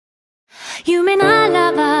夢な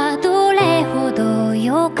らばどれほど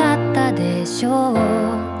良かったでしょう。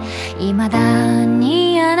未だ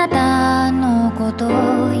にあなたのこと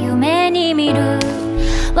を夢に見る。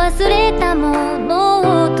忘れたも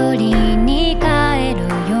のを取りに帰る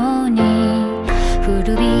ように、古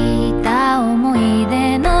びた思い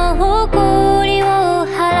出の誇りを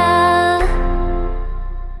払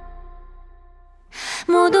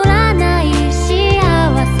う。戻らない幸せ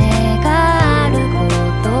があるこ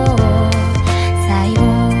とを最後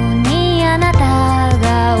にあなた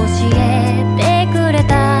が教えてくれ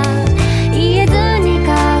た。言えずに隠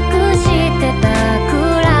してた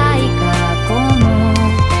暗い過去も、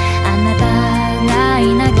あなたがい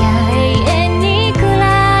なきゃ永遠に暗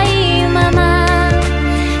いまま。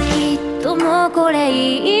きっともうこれ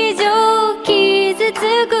以上傷つ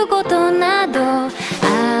くことなど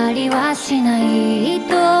ありはしない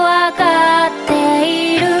とわかって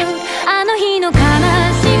いる。あの日の悲し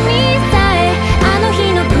みさえ、あの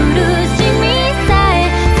日の苦しみさえ、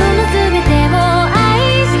その全てを愛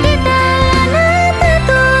してたあなた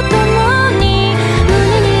と共に、胸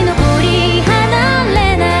に残り離れ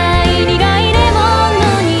ない苦いレモンの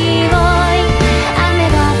匂い。雨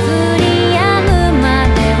が降り止むま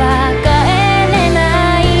では帰れな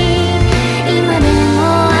い。今でも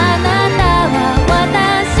あなたは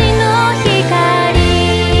私の光。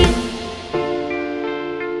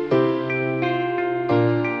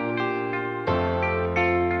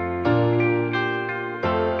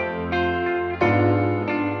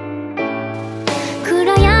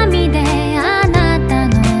暗闇であなた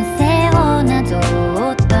の背をなぞ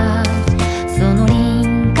ったその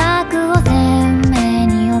輪郭を鮮明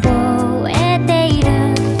に覚えている。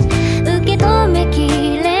受け止めき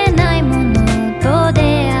れないものと出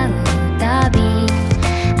会うたび、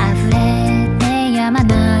溢れてやま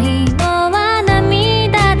ないのは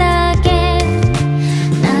涙だけ。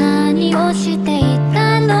何をして